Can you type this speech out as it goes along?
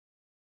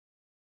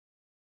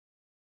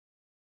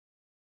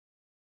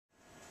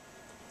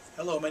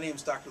Hello, my name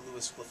is Dr.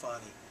 Louis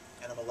Sclafani,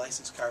 and I'm a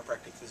licensed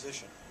chiropractic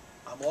physician.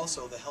 I'm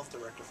also the health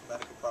director for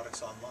Medical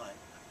Products Online.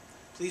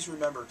 Please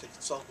remember to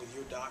consult with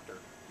your doctor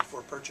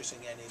before purchasing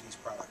any of these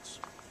products.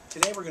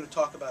 Today we're going to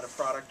talk about a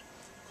product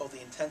called the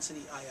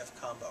InTENSity IF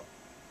Combo.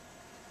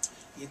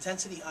 The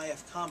InTENSity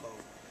IF Combo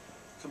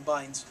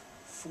combines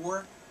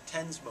 4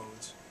 TENS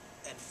modes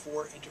and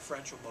 4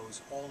 interferential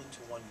modes all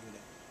into one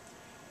unit.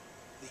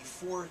 The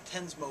 4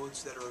 TENS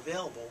modes that are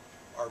available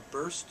are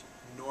burst,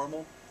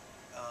 normal,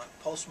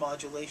 pulse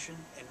modulation,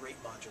 and rate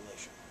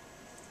modulation.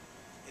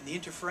 In the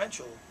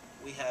interferential,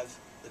 we have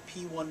the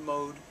P1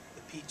 mode,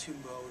 the P2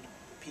 mode,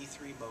 the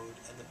P3 mode,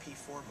 and the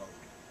P4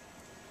 mode.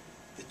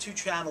 The two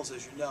channels,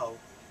 as you know,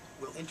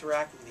 will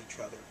interact with each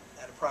other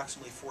at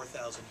approximately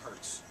 4,000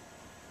 hertz.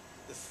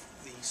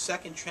 The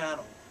second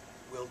channel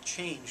will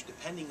change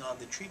depending on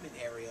the treatment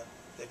area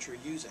that you're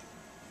using.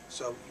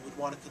 So you would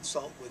want to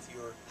consult with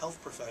your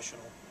health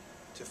professional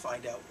to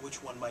find out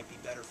which one might be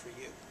better for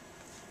you.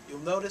 You'll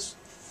notice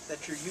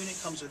that your unit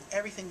comes with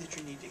everything that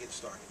you need to get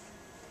started.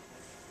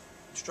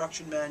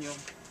 Instruction manual,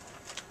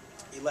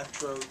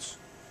 electrodes,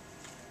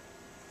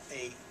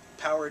 a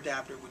power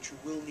adapter, which you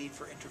will need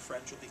for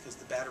interferential because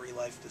the battery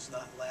life does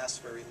not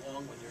last very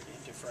long when you're in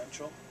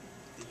interferential,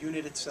 the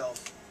unit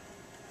itself,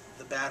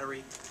 the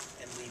battery,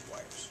 and lead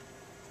wires.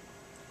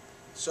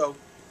 So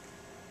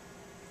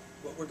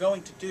what we're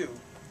going to do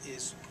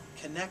is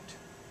connect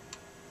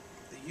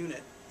the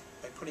unit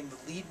by putting the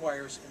lead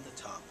wires in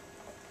the top.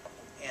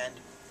 And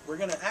we're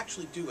going to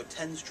actually do a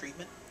TENS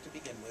treatment to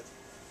begin with.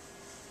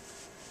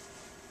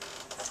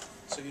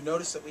 So you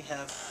notice that we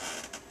have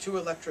 2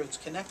 electrodes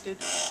connected,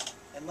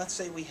 and let's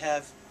say we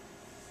have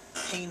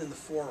pain in the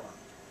forearm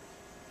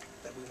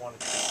that we want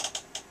to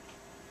treat.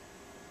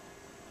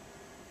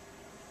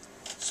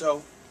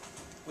 So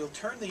we'll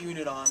turn the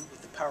unit on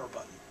with the power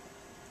button.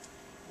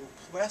 We'll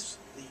press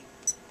the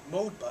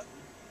mode button,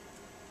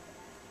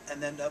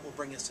 and then that will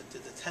bring us into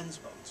the TENS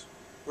modes.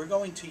 We're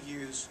going to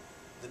use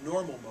the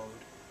normal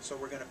mode, so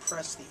we're going to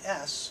press the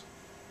S,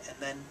 and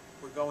then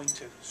we're going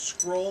to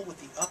scroll with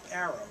the up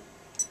arrow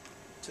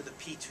to the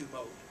P2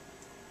 mode.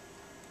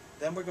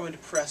 Then we're going to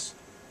press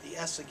the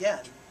S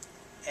again,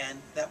 and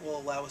that will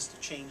allow us to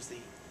change the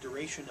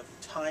duration of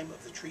the time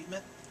of the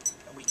treatment,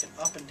 and we can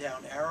up and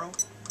down arrow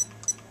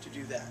to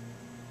do that.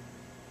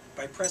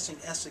 By pressing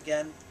S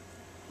again,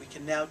 we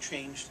can now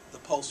change the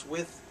pulse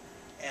width,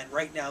 and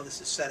right now this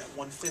is set at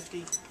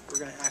 150. We're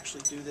going to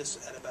actually do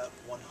this at about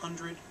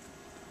 100,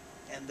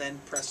 and then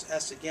press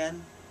S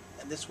again,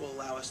 and this will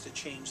allow us to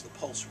change the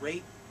pulse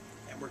rate,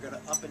 and we're going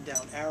to up and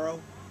down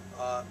arrow.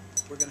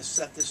 We're going to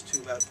set this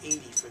to about 80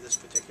 for this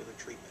particular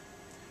treatment.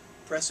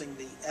 Pressing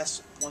the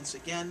S once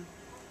again,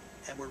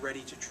 and we're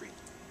ready to treat.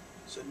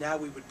 So now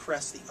we would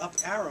press the up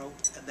arrow,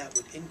 and that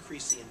would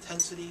increase the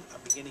intensity.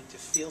 I'm beginning to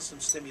feel some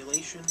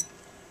stimulation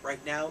right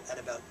now at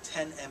about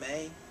 10 MA,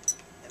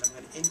 and I'm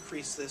going to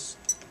increase this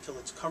until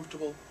it's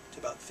comfortable to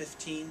about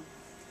 15,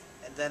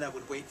 and then I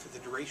would wait for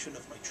the duration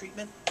of my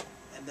treatment,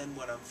 and then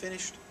when I'm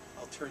finished,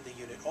 I'll turn the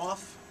unit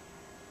off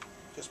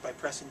just by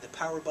pressing the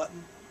power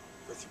button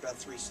for about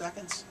 3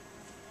 seconds,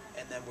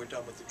 and then we're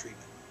done with the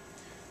treatment.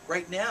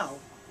 Right now,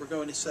 we're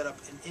going to set up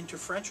an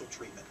interferential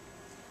treatment,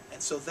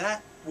 and so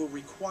that will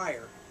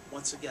require,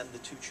 once again, the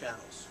 2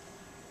 channels.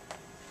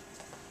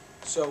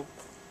 So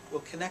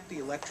we'll connect the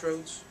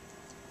electrodes,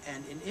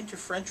 and in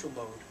interferential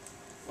mode,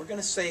 we're going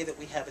to say that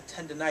we have a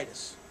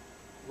tendinitis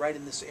right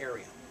in this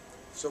area.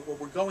 So what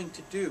we're going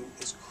to do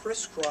is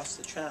crisscross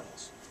the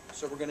channels.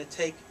 So we're going to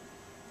take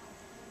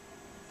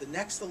the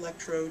next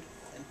electrode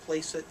and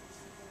place it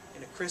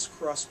in a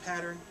crisscross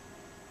pattern,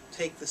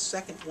 take the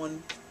second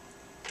one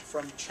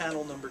from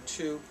channel number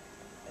 2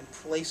 and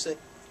place it,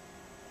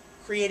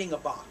 creating a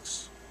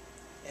box.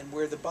 And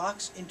where the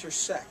box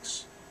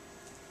intersects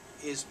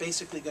is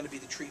basically going to be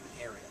the treatment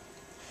area.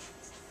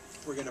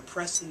 We're going to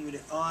press the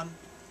unit on,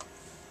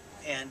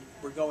 and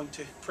we're going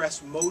to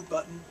press mode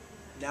button.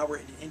 Now we're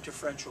in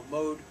interferential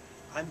mode.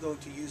 I'm going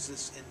to use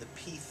this in the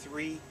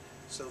P3,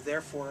 so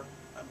therefore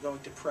I'm going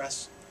to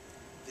press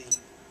the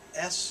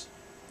S,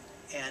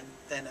 and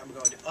then I'm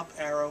going to up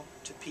arrow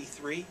to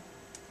P3,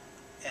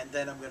 and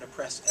then I'm going to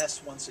press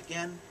S once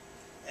again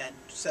and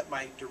set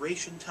my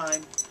duration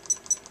time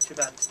to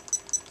about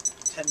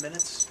 10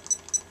 minutes,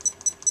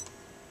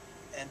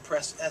 and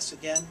press S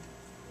again,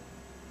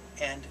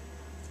 and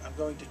I'm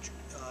going to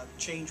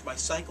change my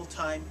cycle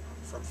time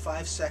from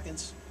 5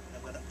 seconds.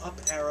 I'm going to up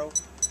arrow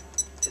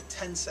to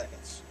 10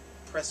 seconds,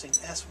 pressing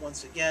S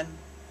once again,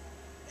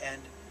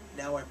 and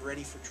now I'm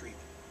ready for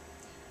treatment.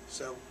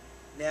 So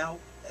now,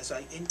 as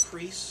I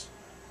increase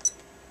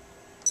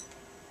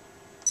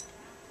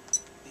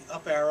the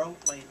up arrow,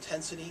 my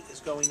intensity is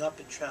going up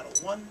in channel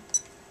 1,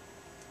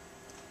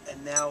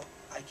 and now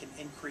I can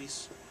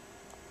increase,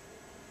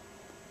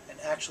 and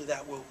actually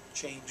that will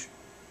change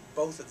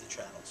both of the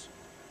channels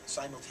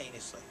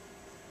simultaneously,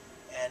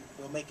 and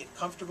we'll make it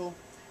comfortable.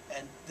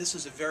 And this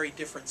is a very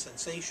different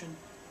sensation.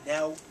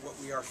 Now what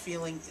we are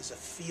feeling is a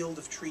field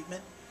of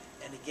treatment,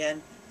 and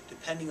again,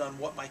 depending on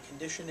what my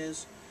condition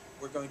is,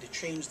 we're going to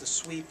change the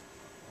sweep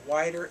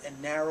wider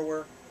and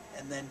narrower,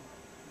 and then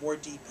more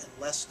deep and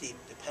less deep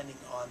depending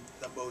on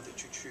the mode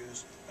that you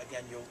choose.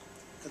 Again, you'll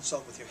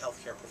consult with your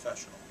healthcare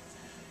professional.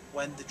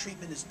 When the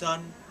treatment is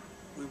done,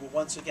 we will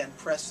once again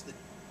press the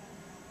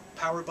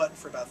power button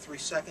for about 3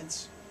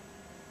 seconds,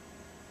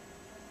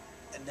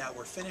 and now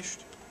we're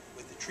finished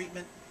with the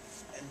treatment.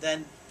 And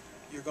then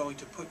you're going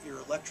to put your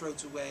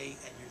electrodes away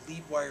and your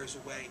lead wires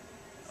away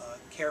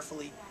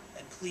carefully,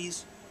 and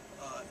please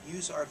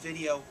use our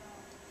video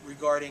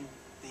regarding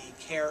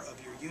the care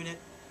of your unit,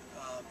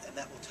 and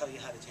that will tell you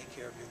how to take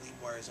care of your lead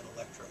wires and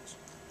electrodes.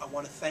 I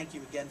want to thank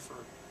you again for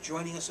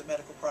joining us at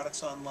Medical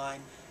Products Online.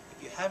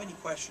 If you have any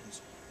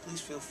questions, please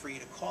feel free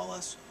to call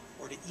us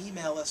or to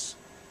email us,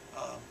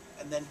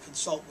 and then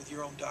consult with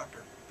your own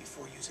doctor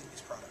before using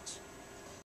these products.